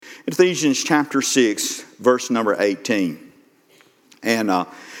Ephesians chapter 6, verse number 18. And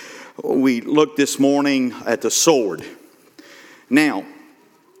we looked this morning at the sword. Now,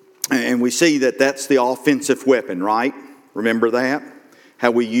 and we see that that's the offensive weapon, right? Remember that? How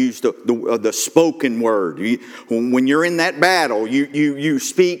we use the spoken word. When you're in that battle, you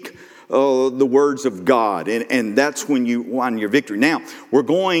speak the words of God. And that's when you won your victory. Now, we're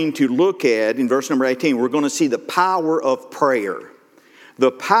going to look at, in verse number 18, we're going to see the power of prayer.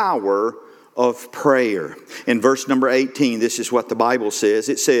 The power of prayer. In verse number 18, this is what the Bible says.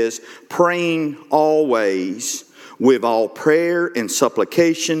 It says, praying always with all prayer and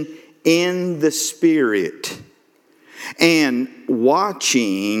supplication in the Spirit, and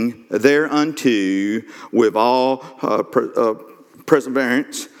watching thereunto with all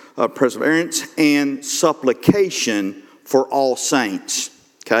perseverance and supplication for all saints.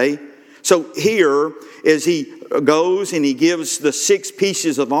 Okay? So here, as he goes and he gives the 6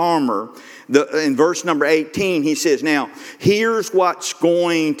 pieces of armor, in verse number 18, he says, now, here's what's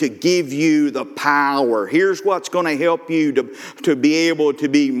going to give you the power. Here's what's going to help you to be able to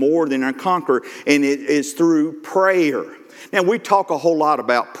be more than a conqueror, and it is through prayer. Now, we talk a whole lot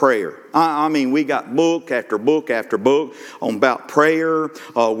about prayer. I mean, we got book after book after book about prayer.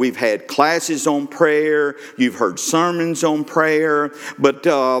 We've had classes on prayer. You've heard sermons on prayer. But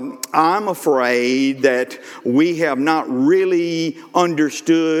I'm afraid that we have not really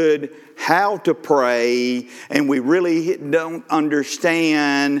understood how to pray, and we really don't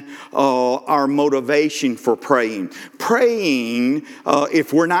understand our motivation for praying. Praying,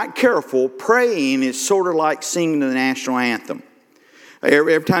 if we're not careful, praying is sort of like singing the national anthem.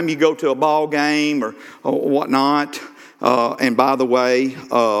 Every time you go to a ball game or whatnot, and by the way,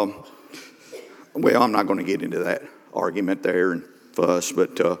 well, I'm not going to get into that argument there and fuss,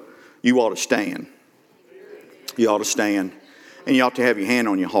 but you ought to stand. You ought to stand. And you ought to have your hand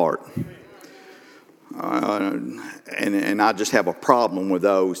on your heart. And I just have a problem with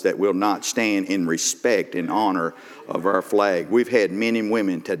those that will not stand in respect and honor of our flag. We've had men and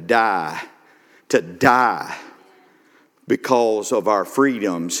women to die because of our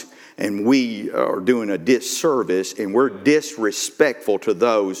freedoms, and we are doing a disservice, and we're disrespectful to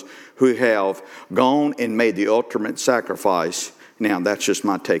those who have gone and made the ultimate sacrifice. Now, that's just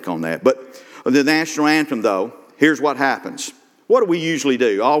my take on that. But the national anthem, though, here's what happens. What do we usually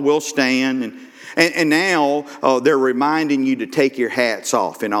do? Oh, we'll stand, and now they're reminding you to take your hats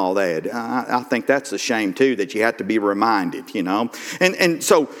off and all that. I think that's a shame too, that you have to be reminded, you know. And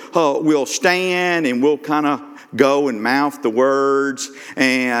so we'll stand and we'll kind of go and mouth the words,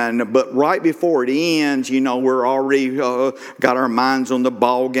 but right before it ends, you know, we're already got our minds on the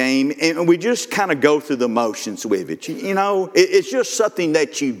ball game, and we just kind of go through the motions with it. You know, it's just something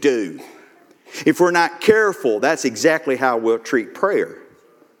that you do. If we're not careful, that's exactly how we'll treat prayer.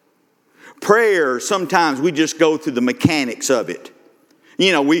 Prayer, sometimes we just go through the mechanics of it.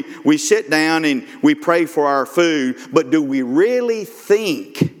 You know, we sit down and we pray for our food, but do we really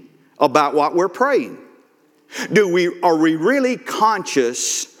think about what we're praying? Are we really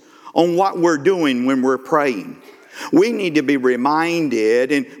conscious on what we're doing when we're praying? We need to be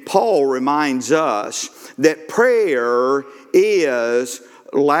reminded, and Paul reminds us, that prayer is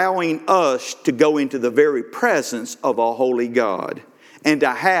allowing us to go into the very presence of a holy God and to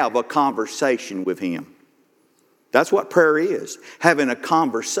have a conversation with Him. That's what prayer is, having a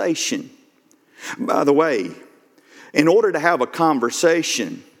conversation. By the way, in order to have a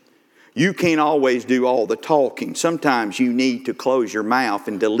conversation, you can't always do all the talking. Sometimes you need to close your mouth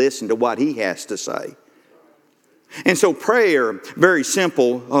and to listen to what He has to say. And so prayer, very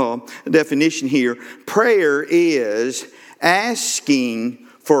simple definition here, prayer is asking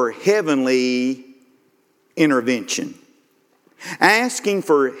for heavenly intervention. Asking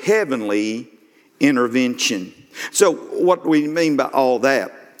for heavenly intervention. So what do we mean by all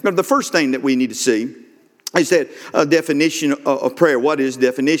that? The first thing that we need to see is that a definition of prayer. What is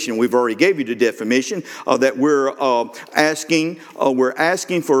definition? We've already gave you the definition that we're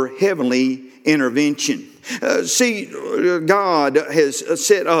asking for heavenly intervention. See, God has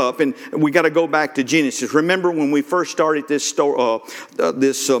set up, and we got to go back to Genesis. Remember when we first started this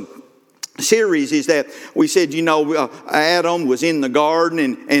series, is that we said, you know, Adam was in the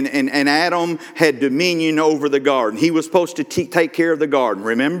garden, and Adam had dominion over the garden. He was supposed to take care of the garden,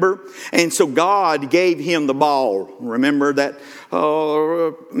 remember? And so God gave him the ball. Remember that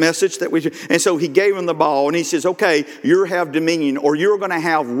message that we... And so He gave him the ball, and He says, okay, you have dominion, or you're going to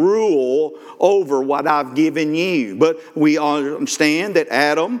have rule over what I've given you. But we understand that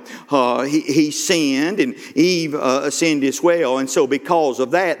Adam, he sinned, and Eve sinned as well. And so because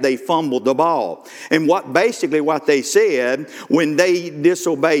of that, they fumbled the the ball. And what they said when they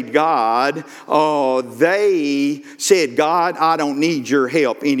disobeyed God, they said, God, I don't need your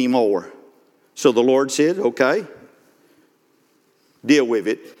help anymore. So the Lord said, okay, deal with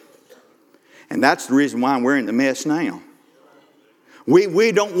it. And that's the reason why we're in the mess now.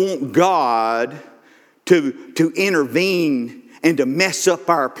 We don't want God to intervene and to mess up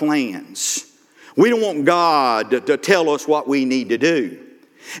our plans. We don't want God to tell us what we need to do.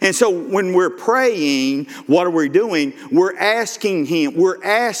 And so when we're praying, what are we doing? We're asking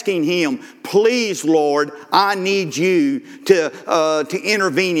Him, please, Lord, I need you to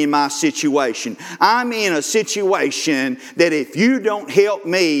intervene in my situation. I'm in a situation that if you don't help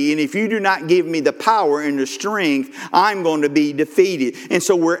me and if you do not give me the power and the strength, I'm going to be defeated. And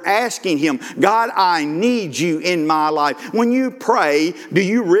so we're asking Him, God, I need you in my life. When you pray, do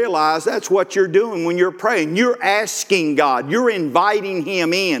you realize that's what you're doing when you're praying? You're asking God. You're inviting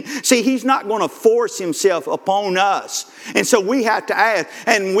Him in. See, He's not going to force Himself upon us. And so we have to ask,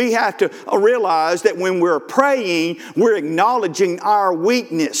 and we have to realize that when we're praying, we're acknowledging our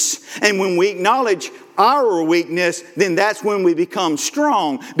weakness. And when we acknowledge our weakness, then that's when we become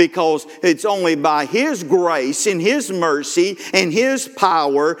strong, because it's only by His grace and His mercy and His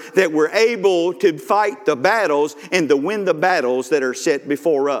power that we're able to fight the battles and to win the battles that are set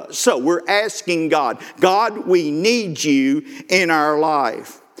before us. So we're asking God, God, we need you in our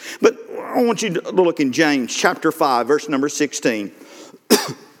life. But I want you to look in James chapter 5, verse number 16.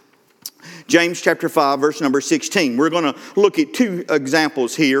 James chapter 5, verse number 16. We're going to look at two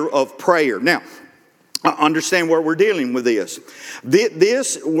examples here of prayer. Now, understand where we're dealing with this.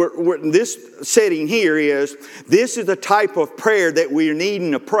 This setting here is, this is the type of prayer that we're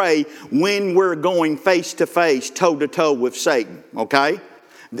needing to pray when we're going face to face, toe to toe with Satan. Okay?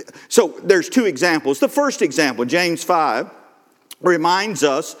 So there's two examples. The first example, James 5, reminds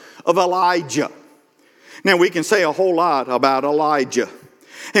us of Elijah. Now we can say a whole lot about Elijah.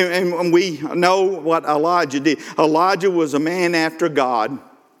 And we know what Elijah did. Elijah was a man after God.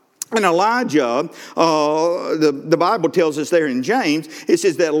 And Elijah, the Bible tells us there in James, it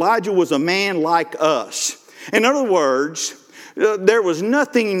says that Elijah was a man like us. In other words, there was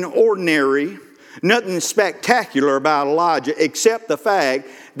nothing ordinary, nothing spectacular about Elijah except the fact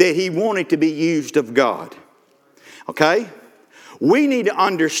that he wanted to be used of God. Okay? We need to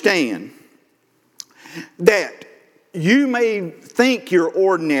understand that you may think you're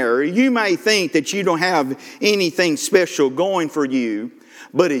ordinary. You may think that you don't have anything special going for you.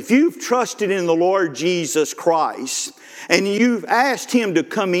 But if you've trusted in the Lord Jesus Christ and you've asked Him to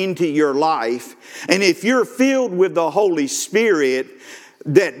come into your life, and if you're filled with the Holy Spirit,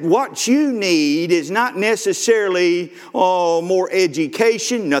 that what you need is not necessarily more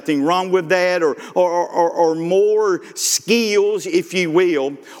education, nothing wrong with that, or more skills, if you will.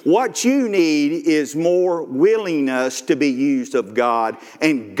 What you need is more willingness to be used of God,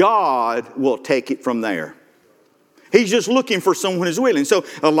 and God will take it from there. He's just looking for someone who's willing. So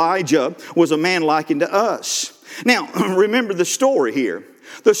Elijah was a man like unto us. Now, remember the story here.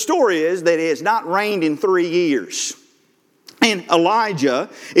 The story is that it has not rained in 3 years. And Elijah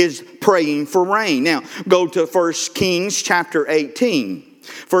is praying for rain. Now, go to 1 Kings chapter 18.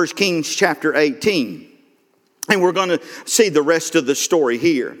 1 Kings chapter 18. And we're going to see the rest of the story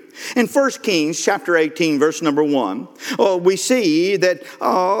here. In 1 Kings chapter 18, verse number 1, we see that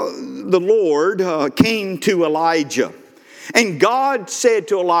the Lord came to Elijah. And God said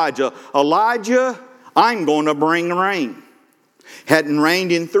to Elijah, Elijah, I'm going to bring rain. Hadn't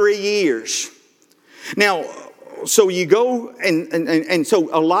rained in 3 years. Now, so you go, and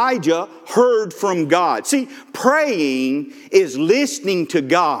so Elijah heard from God. See, praying is listening to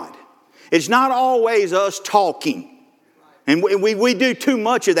God. It's not always us talking. And we do too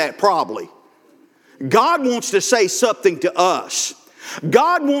much of that probably. God wants to say something to us.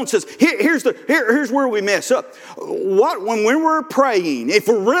 God wants us. Here's where we mess up. When we're praying, if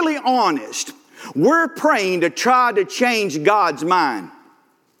we're really honest, we're praying to try to change God's mind.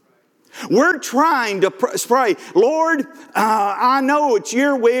 We're trying to pray, Lord, I know it's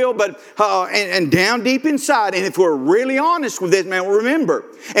your will, but and down deep inside, and if we're really honest with this, man, remember,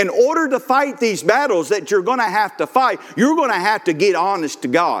 in order to fight these battles that you're going to have to fight, you're going to have to get honest to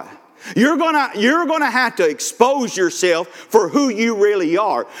God. You're going to have to expose yourself for who you really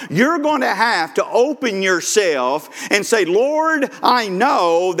are. You're going to have to open yourself and say, Lord, I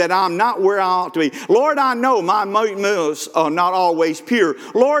know that I'm not where I ought to be. Lord, I know my motives are not always pure.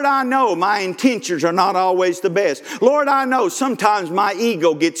 Lord, I know my intentions are not always the best. Lord, I know sometimes my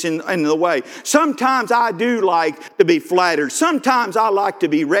ego gets in the way. Sometimes I do like to be flattered. Sometimes I like to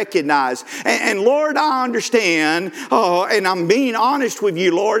be recognized. And Lord, I understand, and I'm being honest with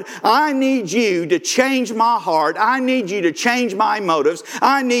you, Lord, I need you to change my heart. I need you to change my motives.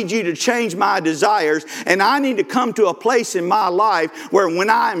 I need you to change my desires. And I need to come to a place in my life where when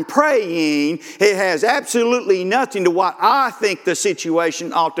I'm praying, it has absolutely nothing to what I think the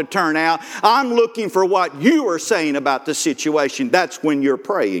situation ought to turn out. I'm looking for what you are saying about the situation. That's when you're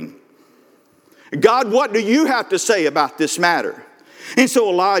praying. God, what do you have to say about this matter? And so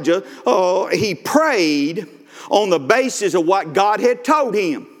Elijah, he prayed on the basis of what God had told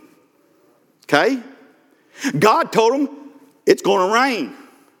him. Okay? God told him it's going to rain.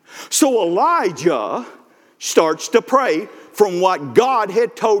 So Elijah starts to pray from what God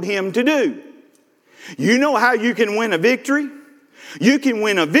had told him to do. You know how you can win a victory? You can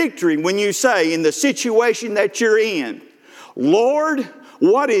win a victory when you say in the situation that you're in, Lord,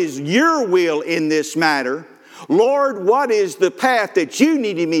 what is your will in this matter? Lord, what is the path that you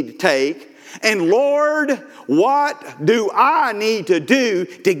needed me to take? And Lord, what do I need to do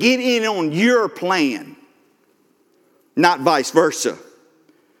to get in on your plan? Not vice versa.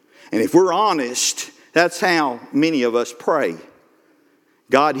 And if we're honest, that's how many of us pray.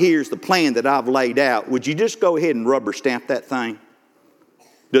 God, here's the plan that I've laid out. Would you just go ahead and rubber stamp that thing?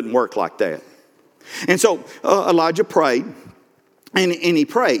 Doesn't work like that. And so Elijah prayed, and he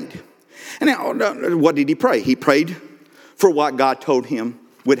prayed. And now, what did he pray? He prayed for what God told him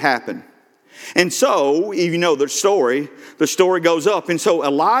would happen. And so, you know the story goes up. And so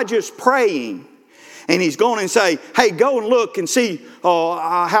Elijah's praying, and he's going and say, hey, go and look and see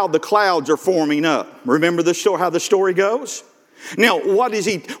how the clouds are forming up. Remember the story, how the story goes? Now,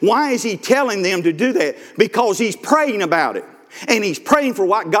 why is he telling them to do that? Because he's praying about it. And he's praying for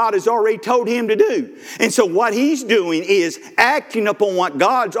what God has already told him to do. And so what he's doing is acting upon what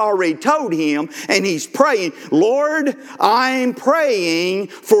God's already told him. And he's praying, Lord, I'm praying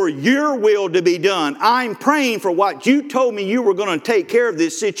for your will to be done. I'm praying for what you told me you were going to take care of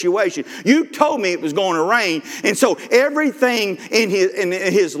this situation. You told me it was going to rain. And so everything in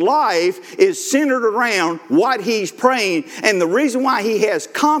his life is centered around what he's praying. And the reason why he has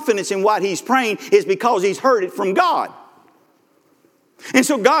confidence in what he's praying is because he's heard it from God. And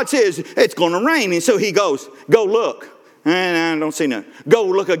so God says, it's going to rain. And so he goes, go look. And I don't see nothing. Go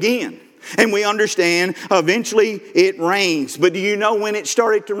look again. And we understand eventually it rains. But do you know when it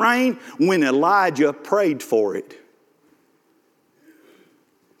started to rain? When Elijah prayed for it.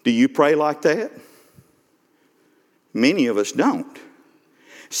 Do you pray like that? Many of us don't.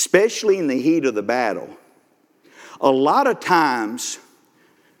 Especially in the heat of the battle. A lot of times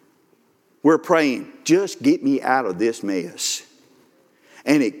we're praying, just get me out of this mess.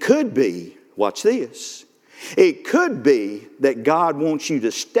 And it could be, watch this, it could be that God wants you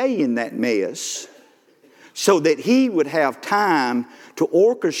to stay in that mess so that He would have time to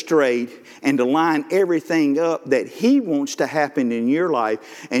orchestrate and to line everything up that He wants to happen in your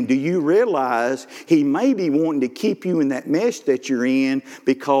life. And do you realize He may be wanting to keep you in that mess that you're in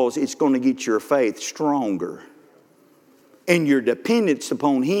because it's going to get your faith stronger. And your dependence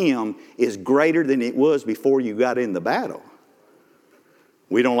upon Him is greater than it was before you got in the battle.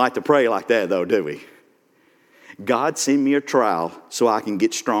 We don't like to pray like that though, do we? God, send me a trial so I can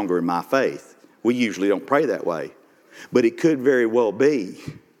get stronger in my faith. We usually don't pray that way. But it could very well be.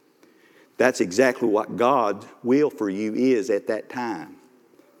 That's exactly what God's will for you is at that time.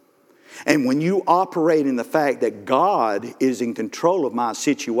 And when you operate in the fact that God is in control of my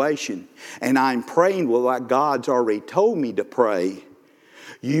situation and I'm praying with what God's already told me to pray,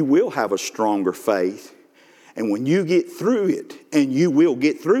 you will have a stronger faith. And when you get through it, and you will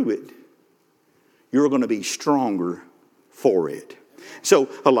get through it, you're going to be stronger for it. So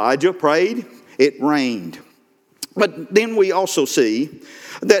Elijah prayed, it rained. But then we also see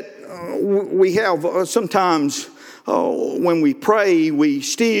that we have sometimes when we pray, we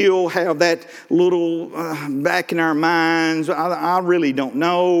still have that little back in our minds, I really don't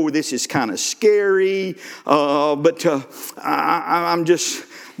know, this is kind of scary, but I'm just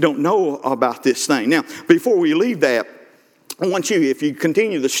don't know about this thing. Now, before we leave that, I want you, if you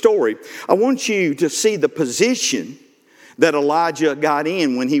continue the story, I want you to see the position that Elijah got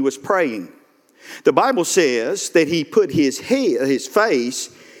in when he was praying. The Bible says that he put his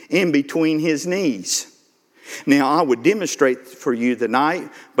face in between his knees. Now, I would demonstrate for you tonight,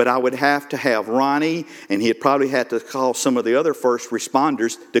 but I would have to have Ronnie, and he'd probably have to call some of the other first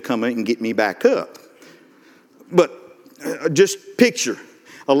responders to come in and get me back up. But just picture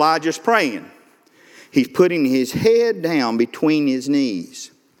Elijah's praying. He's putting his head down between his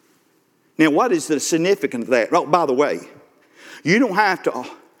knees. Now, what is the significance of that? Oh, by the way, you don't have to,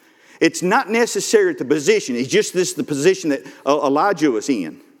 it's not necessary the position. It's just the position that Elijah was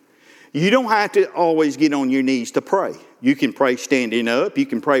in. You don't have to always get on your knees to pray. You can pray standing up. You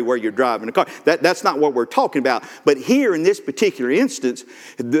can pray where you're driving a car. That's not what we're talking about. But here in this particular instance,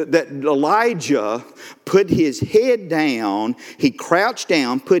 that Elijah put his head down. He crouched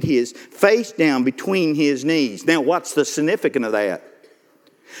down, put his face down between his knees. Now, what's the significance of that?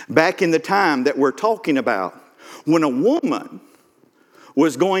 Back in the time that we're talking about, when a woman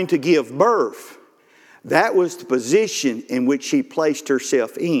was going to give birth, that was the position in which she placed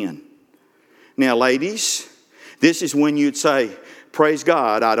herself in. Now, ladies, this is when you'd say, praise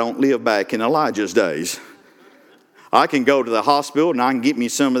God, I don't live back in Elijah's days. I can go to the hospital and I can get me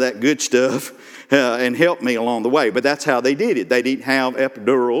some of that good stuff and help me along the way. But that's how they did it. They didn't have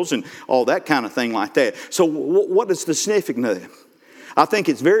epidurals and all that kind of thing like that. So what is the significance of that? I think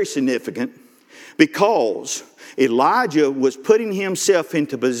it's very significant because Elijah was putting himself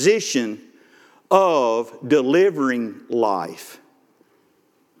into position of delivering life.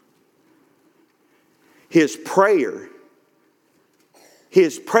 His prayer,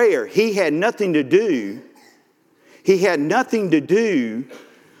 he had nothing to do. He had nothing to do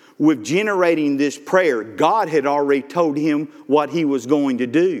with generating this prayer. God had already told him what he was going to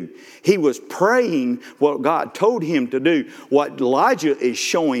do. He was praying what God told him to do. What Elijah is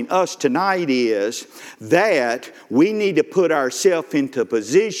showing us tonight is that we need to put ourselves into a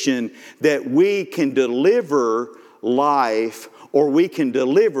position that we can deliver life, or we can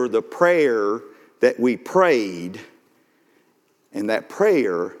deliver the prayer that we prayed, and that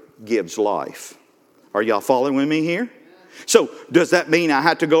prayer gives life. Are y'all following with me here? So, does that mean I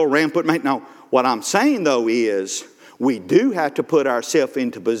have to go around and put my... No, what I'm saying though is, we do have to put ourselves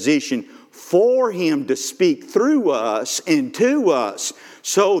into position for Him to speak through us and to us,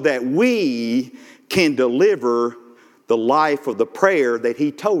 so that we can deliver the life of the prayer that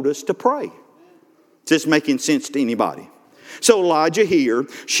He told us to pray. Is this making sense to anybody? So Elijah here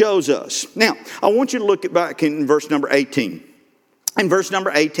shows us. Now, I want you to look back in verse number 18. In verse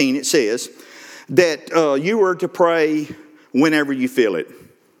number 18 it says that you were to pray whenever you feel it.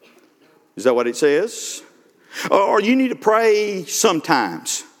 Is that what it says? Or you need to pray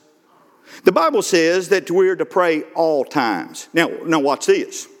sometimes. The Bible says that we're to pray all times. Now watch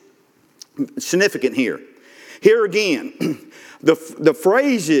this. Significant here. Here again, the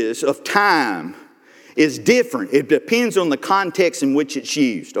phrases of time is different. It depends on the context in which it's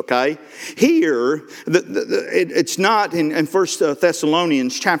used, okay? Here, it's not in 1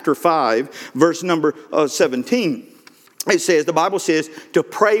 Thessalonians chapter 5, verse number 17. It says, the Bible says, to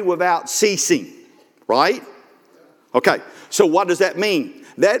pray without ceasing, right? Okay, so what does that mean?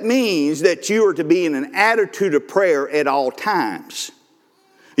 That means that you are to be in an attitude of prayer at all times.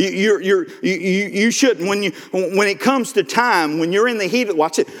 You shouldn't, when it comes to time, when you're in the heat of,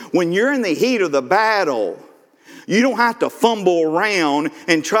 watch it, when you're in the heat of the battle, you don't have to fumble around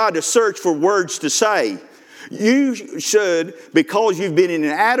and try to search for words to say. You should, because you've been in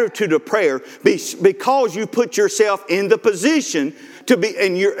an attitude of prayer, because you put yourself in the position to be,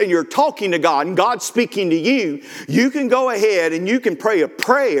 and you're talking to God, and God's speaking to you, you can go ahead and you can pray a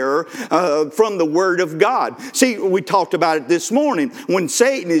prayer from the Word of God. See, we talked about it this morning. When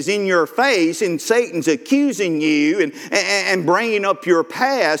Satan is in your face and Satan's accusing you and bringing up your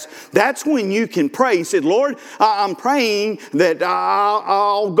past, that's when you can pray. He said, Lord, I'm praying that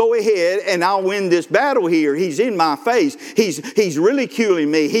I'll go ahead and I'll win this battle here. He's in my face. He's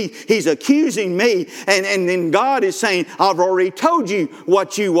ridiculing me. He's accusing me. And then God is saying, I've already told you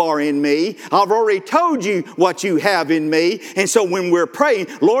what you are in me. I've already told you what you have in me. And so when we're praying,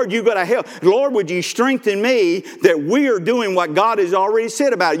 Lord, you got to help. Lord, would you strengthen me that we are doing what God has already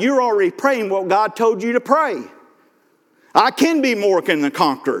said about it. You're already praying what God told you to pray. I can be more than a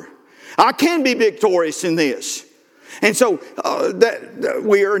conqueror. I can be victorious in this. And so that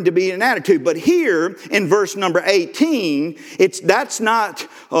we are to be in an attitude. But here in verse number 18, that's not,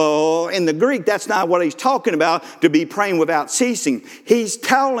 in the Greek, that's not what he's talking about, to be praying without ceasing. He's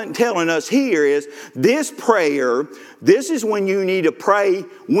telling us here is this prayer, this is when you need to pray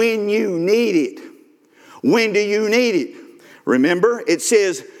when you need it. When do you need it? Remember, it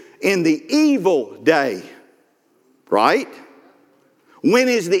says in the evil day, right? When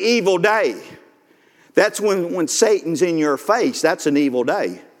is the evil day? That's when Satan's in your face. That's an evil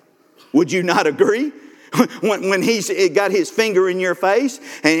day. Would you not agree? When he's got his finger in your face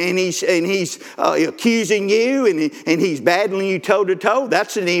and he's accusing you and he's battling you toe to toe,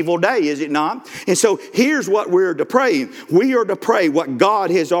 that's an evil day, is it not? And so here's what we're to pray. We are to pray what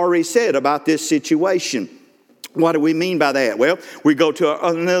God has already said about this situation. What do we mean by that? Well, we go to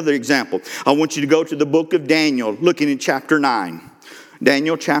another example. I want you to go to the book of Daniel, looking at chapter 9.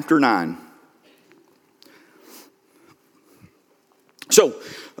 Daniel chapter 9. So,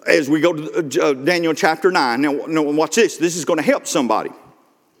 as we go to Daniel chapter 9. Now watch this. This is going to help somebody.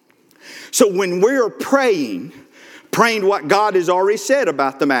 So when we're praying what God has already said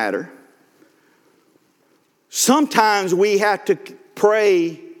about the matter, sometimes we have to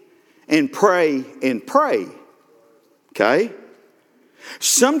pray and pray and pray. Okay?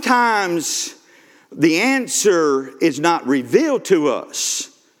 Sometimes the answer is not revealed to us.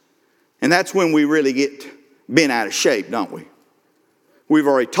 And that's when we really get bent out of shape, don't we? We've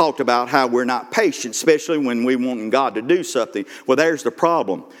already talked about how we're not patient, especially when we want God to do something. Well, there's the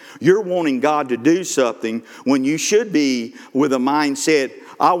problem. You're wanting God to do something when you should be with a mindset,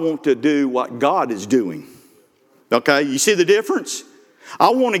 I want to do what God is doing. Okay, you see the difference? I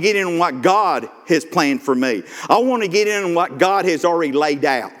want to get in on what God has planned for me. I want to get in on what God has already laid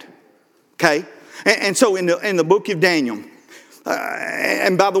out. Okay? And so in the book of Daniel,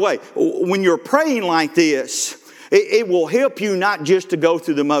 and by the way, when you're praying like this, it will help you not just to go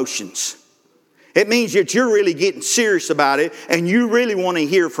through the motions. It means that you're really getting serious about it and you really want to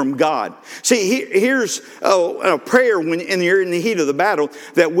hear from God. See, here's a prayer when you're in the heat of the battle,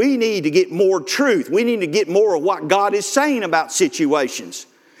 that we need to get more truth. We need to get more of what God is saying about situations.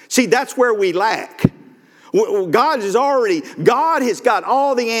 See, that's where we lack. God has got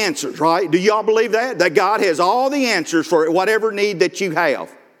all the answers, right? Do y'all believe that? That God has all the answers for whatever need that you have,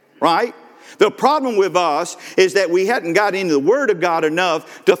 right? The problem with us is that we hadn't got into the Word of God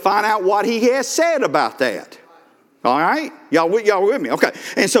enough to find out what He has said about that. All right? Y'all with me? Okay.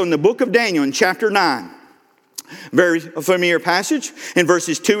 And so in the book of Daniel, in chapter 9, very familiar passage, in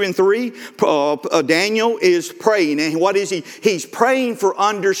verses 2 and 3, Daniel is praying. And what is he? He's praying for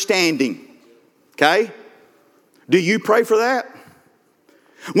understanding. Okay? Do you pray for that?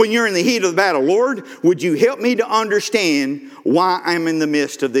 When you're in the heat of the battle, Lord, would you help me to understand why I'm in the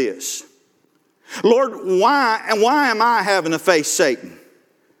midst of this? Lord, why am I having to face Satan?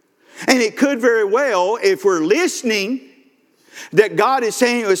 And it could very well, if we're listening, that God is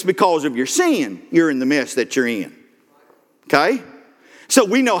saying it's because of your sin you're in the mess that you're in. Okay? So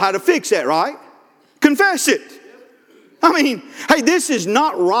we know how to fix that, right? Confess it. I mean, hey, this is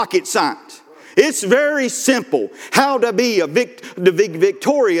not rocket science. It's very simple how to be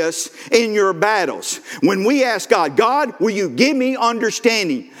victorious in your battles. When we ask God, God, will you give me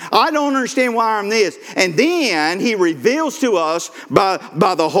understanding? I don't understand why I'm this. And then He reveals to us by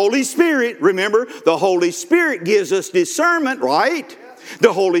the Holy Spirit. Remember, the Holy Spirit gives us discernment, right?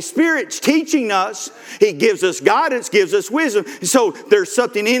 The Holy Spirit's teaching us. He gives us guidance, gives us wisdom. So there's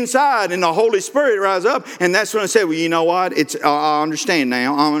something inside and the Holy Spirit rises up. And that's when I say, well, you know what? I understand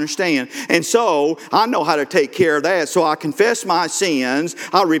now. I understand. And so I know how to take care of that. So I confess my sins.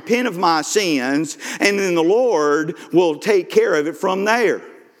 I repent of my sins. And then the Lord will take care of it from there.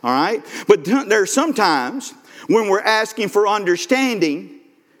 All right? But there's sometimes when we're asking for understanding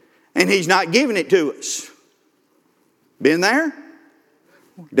and He's not giving it to us. Been there?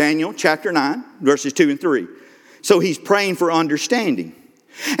 Daniel chapter 9, verses 2 and 3. So he's praying for understanding.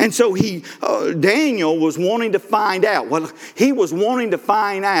 And so Daniel was wanting to find out. Well, he was wanting to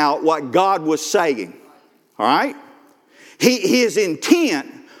find out what God was saying. All right? His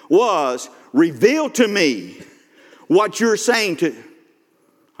intent was, reveal to me what you're saying to.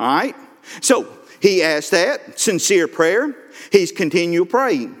 All right? So he asked that, sincere prayer. He's continued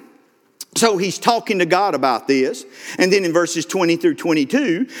praying. So he's talking to God about this. And then in verses 20 through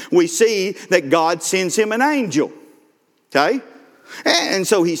 22, we see that God sends him an angel. Okay? And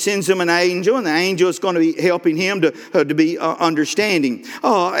so He sends him an angel, and the angel is going to be helping him to be understanding.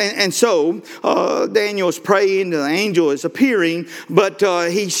 And so Daniel is praying, the angel is appearing, but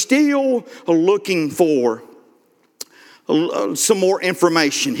he's still looking for some more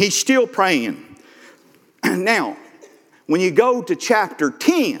information. He's still praying. Now, when you go to chapter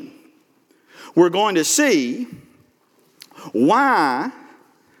 10, we're going to see why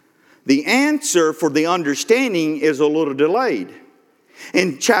the answer for the understanding is a little delayed.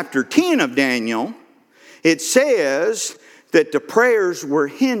 In chapter 10 of Daniel, it says that the prayers were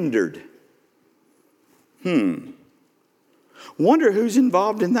hindered. Wonder who's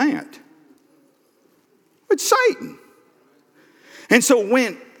involved in that. It's Satan. And so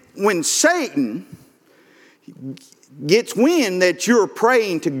when Satan gets wind that you're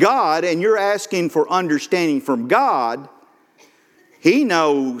praying to God and you're asking for understanding from God, he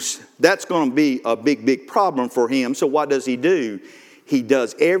knows that's going to be a big, big problem for him. So what does he do? He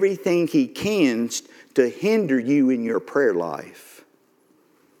does everything he can to hinder you in your prayer life.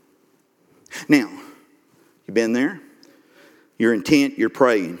 Now, you been there? You're intent, you're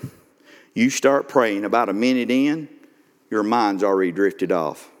praying. You start praying, about a minute in, your mind's already drifted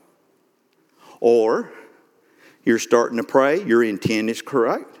off. Or You're starting to pray. Your intent is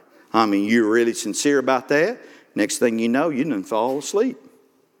correct. I mean, you're really sincere about that. Next thing you know, you done fall asleep.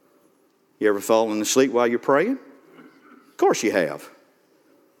 You ever fallen asleep while you're praying? Of course you have.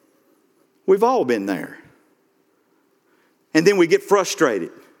 We've all been there. And then we get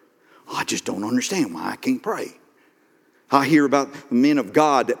frustrated. Oh, I just don't understand why I can't pray. I hear about the men of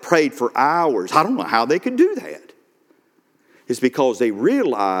God that prayed for hours. I don't know how they could do that. It's because they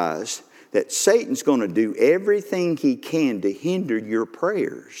realized that Satan's going to do everything he can to hinder your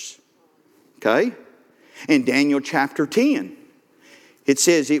prayers. Okay? In Daniel chapter 10, it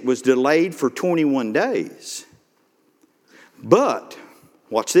says it was delayed for 21 days. But,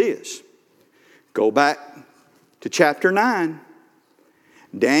 watch this. Go back to chapter 9.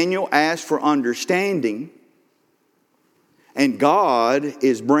 Daniel asked for understanding, and God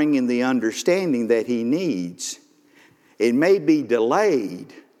is bringing the understanding that he needs. It may be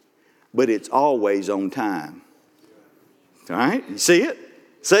delayed, but it's always on time. All right? You see it?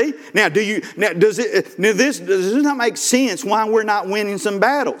 See? Now, does this not make sense why we're not winning some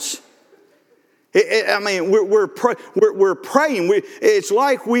battles? We're praying. It's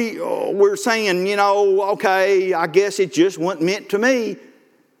like we're saying, okay, I guess it just wasn't meant to me.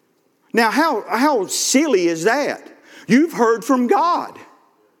 Now, how silly is that? You've heard from God.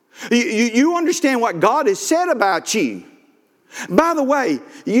 You understand what God has said about you. By the way,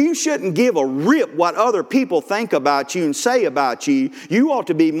 you shouldn't give a rip what other people think about you and say about you. You ought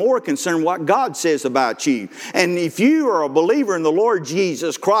to be more concerned what God says about you. And if you are a believer in the Lord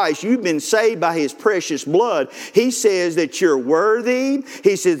Jesus Christ, you've been saved by His precious blood. He says that you're worthy.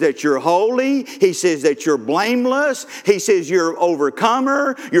 He says that you're holy. He says that you're blameless. He says you're an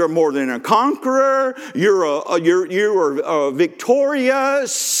overcomer. You're more than a conqueror. You are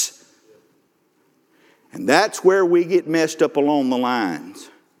victorious. And that's where we get messed up along the lines.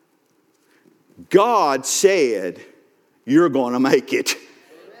 God said, you're going to make it.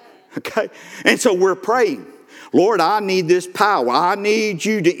 Okay? And so we're praying, Lord, I need this power. I need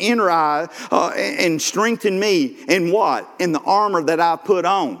you to enter and strengthen me in what? In the armor that I put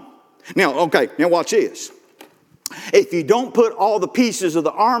on. Now watch this. If you don't put all the pieces of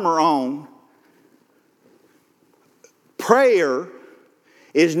the armor on, prayer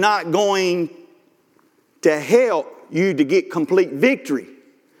is not going to help you to get complete victory.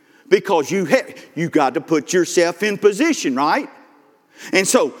 Because you got to put yourself in position, right? And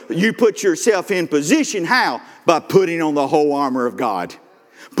so you put yourself in position how? By putting on the whole armor of God.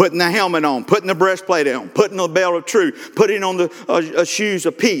 Putting the helmet on, putting the breastplate on, putting the belt of truth, putting on the shoes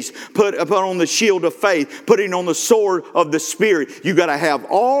of peace, put on the shield of faith, putting on the sword of the Spirit. You got to have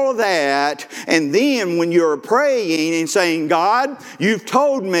all of that. And then when you're praying and saying, God, you've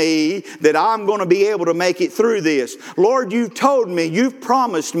told me that I'm going to be able to make it through this. Lord, you've told me, you've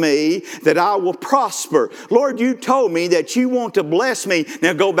promised me that I will prosper. Lord, you told me that you want to bless me.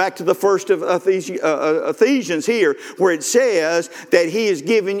 Now go back to the first of Ephesians here, where it says that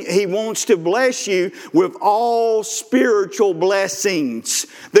He wants to bless you with all spiritual blessings.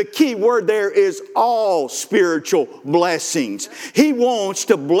 The key word there is all spiritual blessings. He wants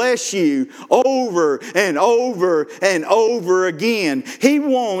to bless you over and over and over again. He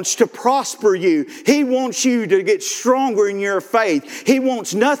wants to prosper you. He wants you to get stronger in your faith. He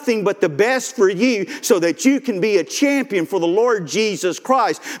wants nothing but the best for you so that you can be a champion for the Lord Jesus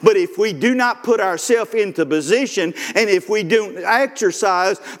Christ. But if we do not put ourselves into position, and if we don't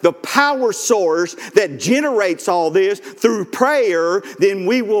exercise the power source that generates all this through prayer, then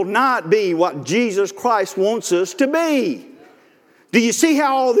we will not be what Jesus Christ wants us to be. Do you see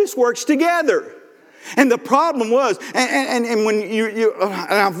how all this works together? And the problem was, and when and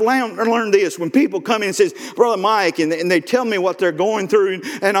I've learned this, when people come in and says, Brother Mike, and they tell me what they're going through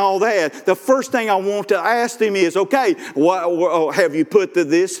and all that, the first thing I want to ask them is, okay, have you put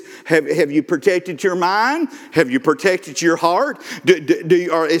this? Have you protected your mind? Have you protected your heart?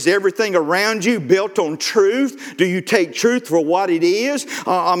 Is everything around you built on truth? Do you take truth for what it is?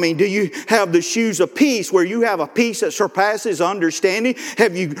 Do you have the shoes of peace where you have a peace that surpasses understanding?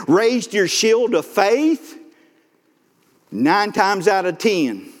 Have you raised your shield of faith? 9 times out of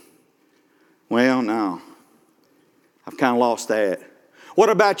 10. Well, no. I've kind of lost that. What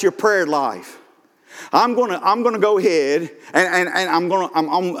about your prayer life? I'm gonna go ahead and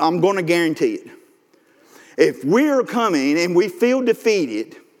I'm gonna guarantee it. If we're coming and we feel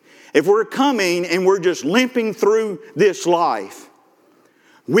defeated, if we're coming and we're just limping through this life,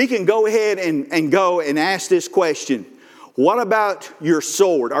 we can go ahead and go and ask this question. What about your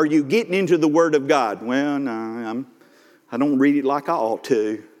sword? Are you getting into the Word of God? Well, no, I don't read it like I ought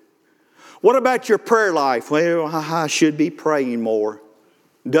to. What about your prayer life? Well, I should be praying more.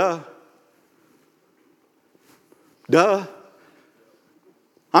 Duh. Duh.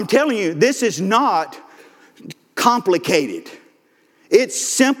 I'm telling you, this is not complicated. It's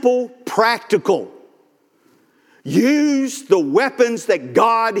simple, practical. Use the weapons that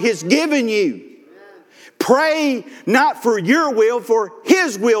God has given you. Pray not for your will, for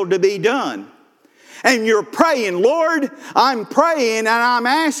His will to be done. And you're praying, Lord, I'm praying and I'm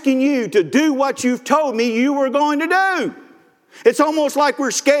asking you to do what you've told me you were going to do. It's almost like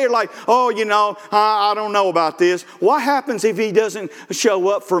we're scared, like, oh, I don't know about this. What happens if He doesn't show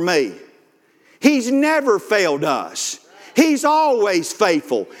up for me? He's never failed us. He's always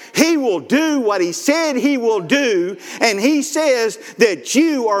faithful. He will do what He said He will do. And He says that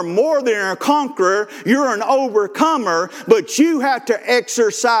you are more than a conqueror. You're an overcomer. But you have to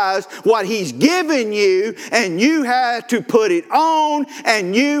exercise what He's given you. And you have to put it on.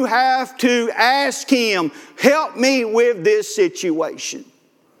 And you have to ask Him, help me with this situation.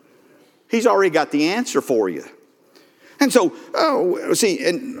 He's already got the answer for you. And so,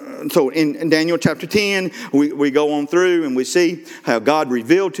 in Daniel chapter 10, we go on through and we see how God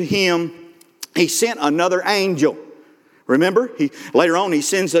revealed to him. He sent another angel. Remember, later on he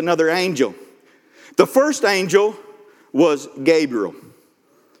sends another angel. The first angel was Gabriel.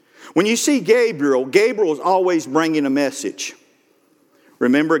 When you see Gabriel is always bringing a message.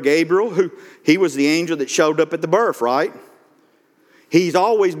 Remember Gabriel? He was the angel that showed up at the birth, right? He's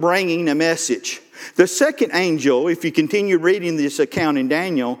always bringing a message. The second angel, if you continue reading this account in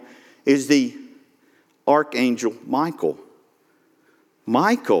Daniel, is the archangel Michael.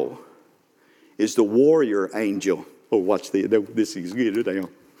 Michael is the warrior angel. Oh, watch this is good.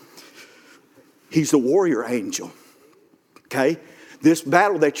 He's the warrior angel. Okay? This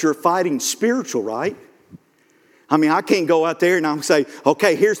battle that you're fighting is spiritual, right? I mean, I can't go out there and I'm say,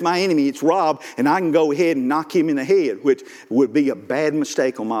 okay, here's my enemy, it's Rob, and I can go ahead and knock him in the head, which would be a bad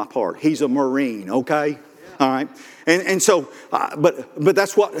mistake on my part. He's a Marine, okay? Yeah. All right? And so, but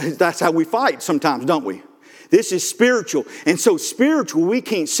that's how we fight sometimes, don't we? This is spiritual. And so spiritual, we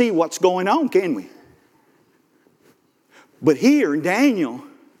can't see what's going on, can we? But here in Daniel,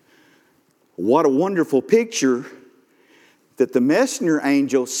 what a wonderful picture that the messenger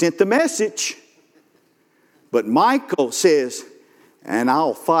angel sent the message. But Michael says, and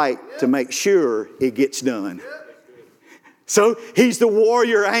I'll fight to make sure it gets done. So he's the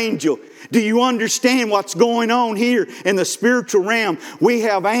warrior angel. Do you understand what's going on here in the spiritual realm? We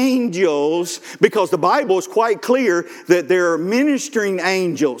have angels because the Bible is quite clear that there are ministering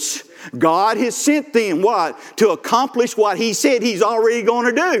angels. God has sent them, what? To accomplish what He said He's already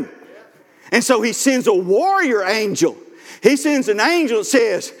going to do. And so He sends a warrior angel. He sends an angel that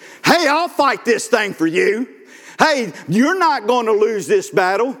says, hey, I'll fight this thing for you. Hey, you're not going to lose this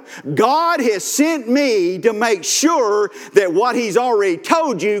battle. God has sent me to make sure that what He's already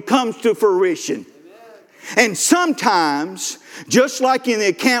told you comes to fruition. And sometimes, just like in the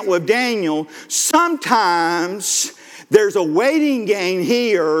account with Daniel, sometimes there's a waiting game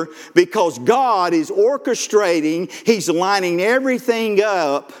here because God is orchestrating. He's lining everything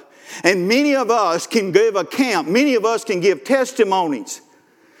up. And many of us can give account. Many of us can give testimonies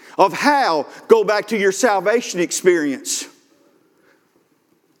of how, go back to your salvation experience.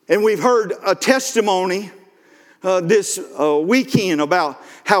 And we've heard a testimony this weekend about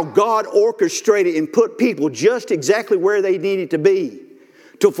how God orchestrated and put people just exactly where they needed to be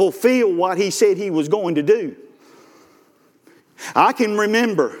to fulfill what He said He was going to do. I can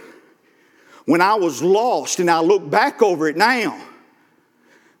remember when I was lost and I look back over it now.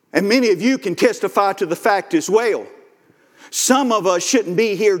 And many of you can testify to the fact as well. Some of us shouldn't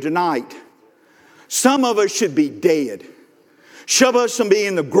be here tonight. Some of us should be dead. Some of us should be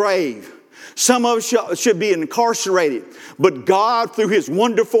in the grave. Some of us should be incarcerated. But God, through His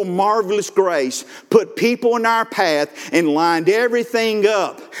wonderful, marvelous grace, put people in our path and lined everything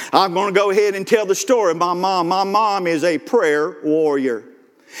up. I'm going to go ahead and tell the story of my mom. My mom is a prayer warrior.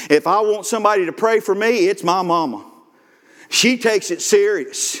 If I want somebody to pray for me, it's my mama. She takes it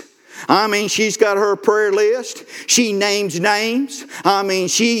serious. I mean, she's got her prayer list. She names names. I mean,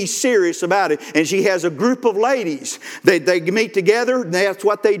 she's serious about it. And she has a group of ladies. They meet together. And that's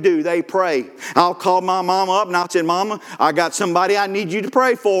what they do. They pray. I'll call my mama up and I'll say, Mama, I got somebody I need you to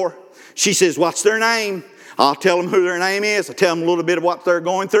pray for. She says, what's their name? I'll tell them who their name is. I'll tell them a little bit of what they're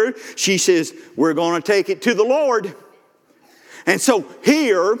going through. She says, we're going to take it to the Lord. And so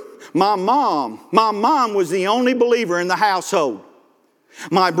here, my mom was the only believer in the household.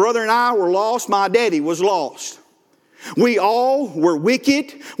 My brother and I were lost. My daddy was lost. We all were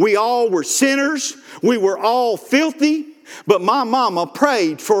wicked. We all were sinners. We were all filthy. But my mama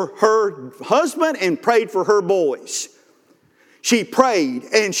prayed for her husband and prayed for her boys. She prayed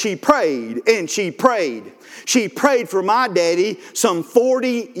and she prayed and she prayed. She prayed for my daddy some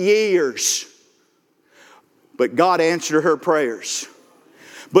 40 years. But God answered her prayers.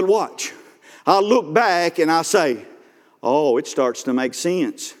 But watch. I look back and I say, oh, it starts to make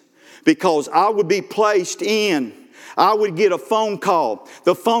sense. Because I would be placed in, I would get a phone call.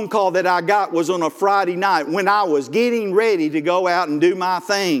 The phone call that I got was on a Friday night when I was getting ready to go out and do my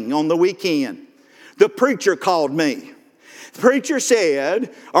thing on the weekend. The preacher called me. The preacher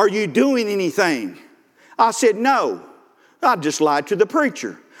said, are you doing anything? I said, no. I just lied to the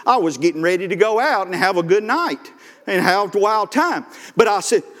preacher. I was getting ready to go out and have a good night and have a wild time. But I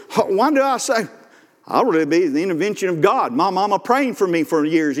said, why do I say, I really believe the intervention of God. My mama praying for me for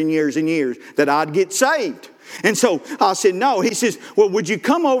years and years and years that I'd get saved. And so I said, no. He says, well, would you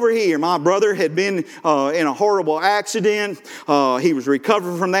come over here? My brother had been in a horrible accident. He was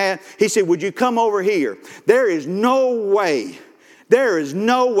recovering from that. He said, would you come over here? There is no way,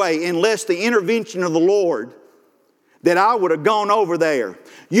 unless the intervention of the Lord, that I would have gone over there.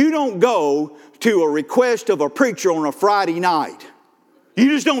 You don't go to a request of a preacher on a Friday night. You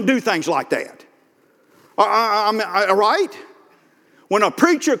just don't do things like that. Right? When a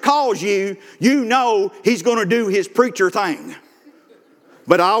preacher calls you, you know he's going to do his preacher thing.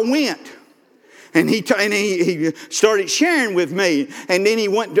 But I went. And he started sharing with me. And then he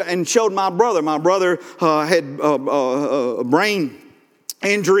went and showed my brother. My brother had a brain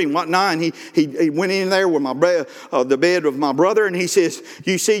injury and whatnot. And he went in there with the bed of my brother. And he says,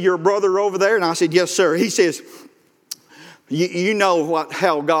 you see your brother over there? And I said, yes, sir. He says, you know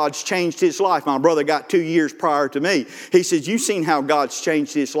how God's changed his life. My brother got 2 years prior to me. He says, you seen how God's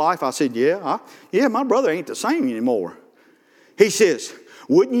changed his life? I said, yeah, my brother ain't the same anymore. He says,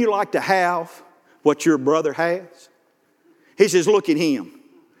 wouldn't you like to have what your brother has? He says, look at him.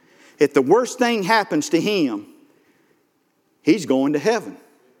 If the worst thing happens to him, he's going to heaven.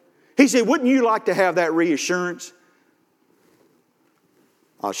 He said, wouldn't you like to have that reassurance?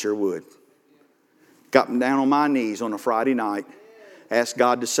 I sure would. Got down on my knees on a Friday night. Asked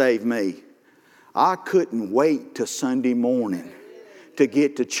God to save me. I couldn't wait till Sunday morning to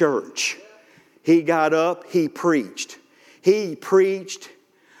get to church. He got up. He preached. He preached,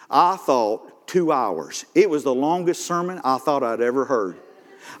 I thought, 2 hours. It was the longest sermon I thought I'd ever heard.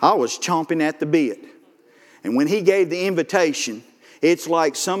 I was chomping at the bit. And when he gave the invitation, it's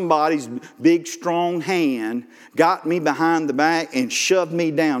like somebody's big, strong hand got me behind the back and shoved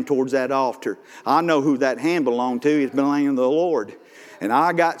me down towards that altar. I know who that hand belonged to. It belonged to the Lord. And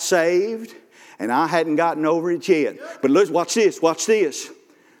I got saved, and I hadn't gotten over it yet. But let's watch this. Watch this.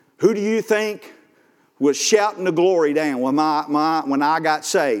 Who do you think was shouting the glory down when I got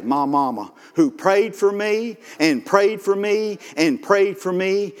saved? My mama, who prayed for me and prayed for me and prayed for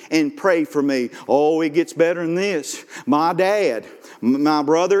me and prayed for me. Oh, it gets better than this. My dad, my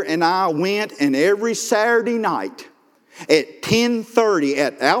brother and I went, and every Saturday night at 10:30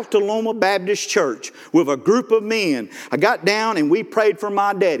 at Altaloma Baptist Church with a group of men. I got down and we prayed for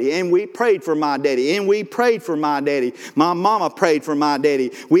my daddy, and we prayed for my daddy, and we prayed for my daddy. My mama prayed for my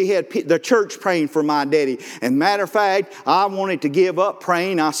daddy. We had the church praying for my daddy. And matter of fact, I wanted to give up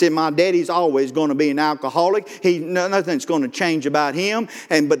praying. I said, my daddy's always going to be an alcoholic. Nothing's going to change about him.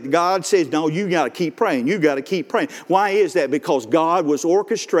 But God says, no, you got to keep praying. You got to keep praying. Why is that? Because God was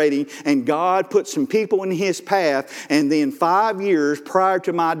orchestrating, and God put some people in His path. And then 5 years prior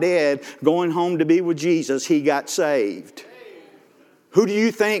to my dad going home to be with Jesus, he got saved. Who do you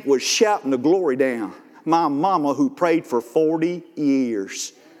think was shouting the glory down? My mama, who prayed for 40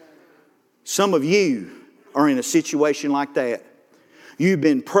 years. Some of you are in a situation like that. You've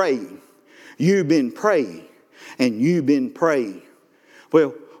been praying. You've been praying. And you've been praying.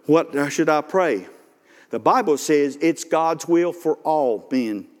 Well, what should I pray? The Bible says it's God's will for all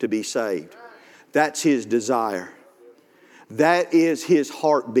men to be saved. That's His desire. That is His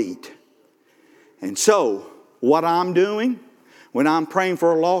heartbeat. And so, what I'm doing, when I'm praying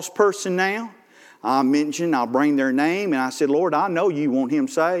for a lost person now, I'll bring their name, and I said, Lord, I know you want him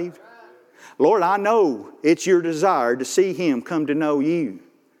saved. Lord, I know it's your desire to see him come to know you.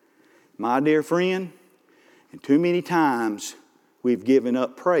 My dear friend, and too many times we've given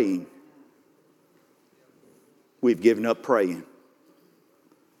up praying. We've given up praying.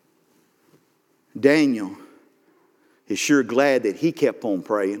 Daniel is sure glad that he kept on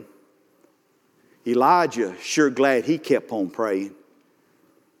praying. Elijah sure glad he kept on praying.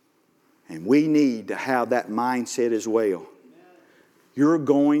 And we need to have that mindset as well. You're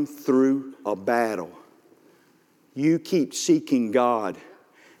going through a battle. You keep seeking God,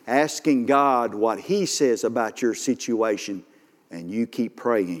 asking God what He says about your situation, and you keep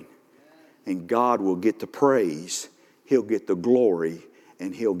praying. And God will get the praise He'll get the glory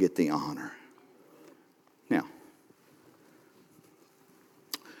and He'll get the honor. Now,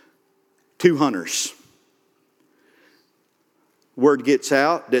 2 hunters. Word gets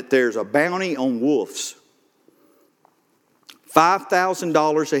out that there's a bounty on wolves.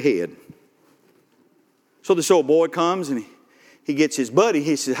 $5,000 a head. So this old boy comes and he gets his buddy.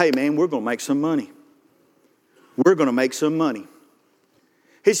 He says, hey man, we're going to make some money. We're going to make some money.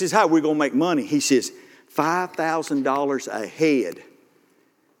 He says, how are we going to make money? He says, $5,000 a head.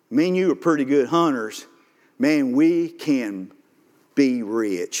 Me and you are pretty good hunters. Man, we can be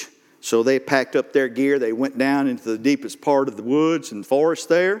rich. So they packed up their gear. They went down into the deepest part of the woods and forest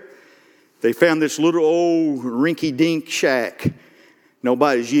there. They found this little old rinky-dink shack.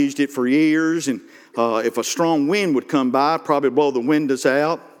 Nobody's used it for years. And if a strong wind would come by, probably blow the windows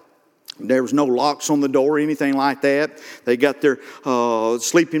out. There was no locks on the door or anything like that. They got their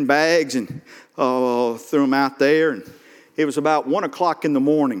sleeping bags and threw them out there. And it was about 1 o'clock in the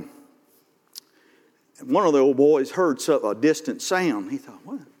morning. One of the old boys heard a distant sound. He thought,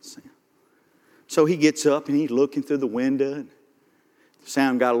 what sound? So he gets up and he's looking through the window. And the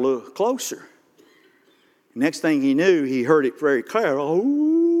sound got a little closer. Next thing he knew, he heard it very clear. Oh,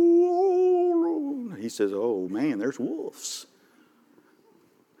 he says, oh man, there's wolves.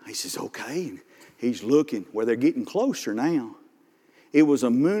 He says, okay. And he's looking where they're getting closer now. It was a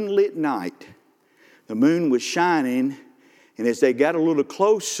moonlit night. The moon was shining. And as they got a little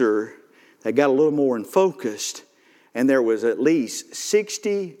closer, they got a little more in focus. And there was at least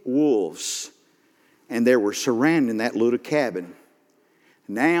 60 wolves. And they were surrounding that little cabin.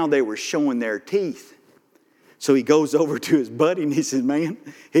 Now they were showing their teeth. So he goes over to his buddy and he says, man,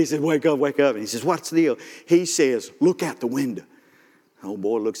 he says, wake up, wake up. And he says, what's the deal? He says, look out the window. The old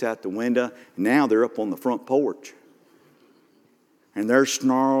boy looks out the window. Now they're up on the front porch. And they're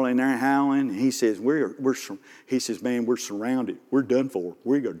snarling, they're howling. And he says, he says, man, we're surrounded. We're done for.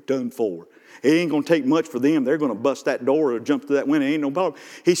 We are done for. It ain't going to take much for them. They're going to bust that door or jump through that window. Ain't no problem.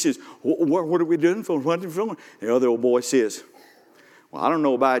 He says, what are we doing for? What are we doing? The other old boy says, well, I don't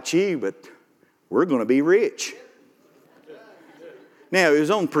know about you, but we're going to be rich. Now, his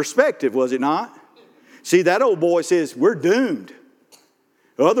own perspective, was it not? See, that old boy says, we're doomed.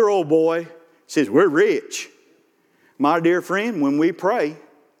 The other old boy says, we're rich. My dear friend, when we pray,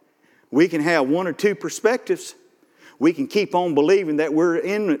 we can have one or two perspectives. We can keep on believing that we're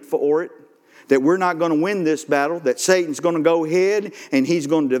in it for it, that we're not going to win this battle, that Satan's going to go ahead and he's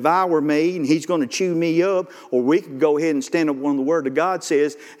going to devour me and he's going to chew me up. Or we can go ahead and stand up on the Word of God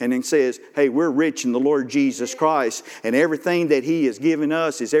says and then says, hey, we're rich in the Lord Jesus Christ. And everything that He has given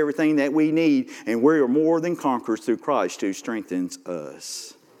us is everything that we need. And we are more than conquerors through Christ who strengthens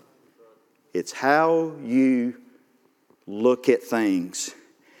us. It's how you look at things.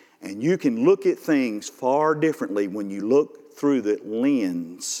 And you can look at things far differently when you look through the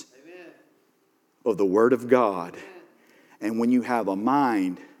lens of the Word of God, and when you have a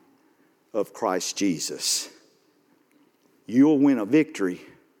mind of Christ Jesus. You'll win a victory,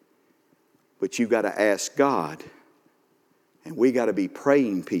 but you've got to ask God, and we got to be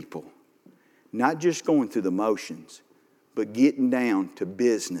praying people, not just going through the motions, but getting down to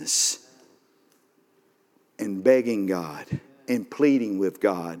business and begging God and pleading with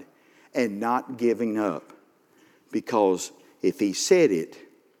God and not giving up, because if He said it,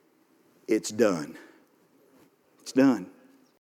 it's done. It's done.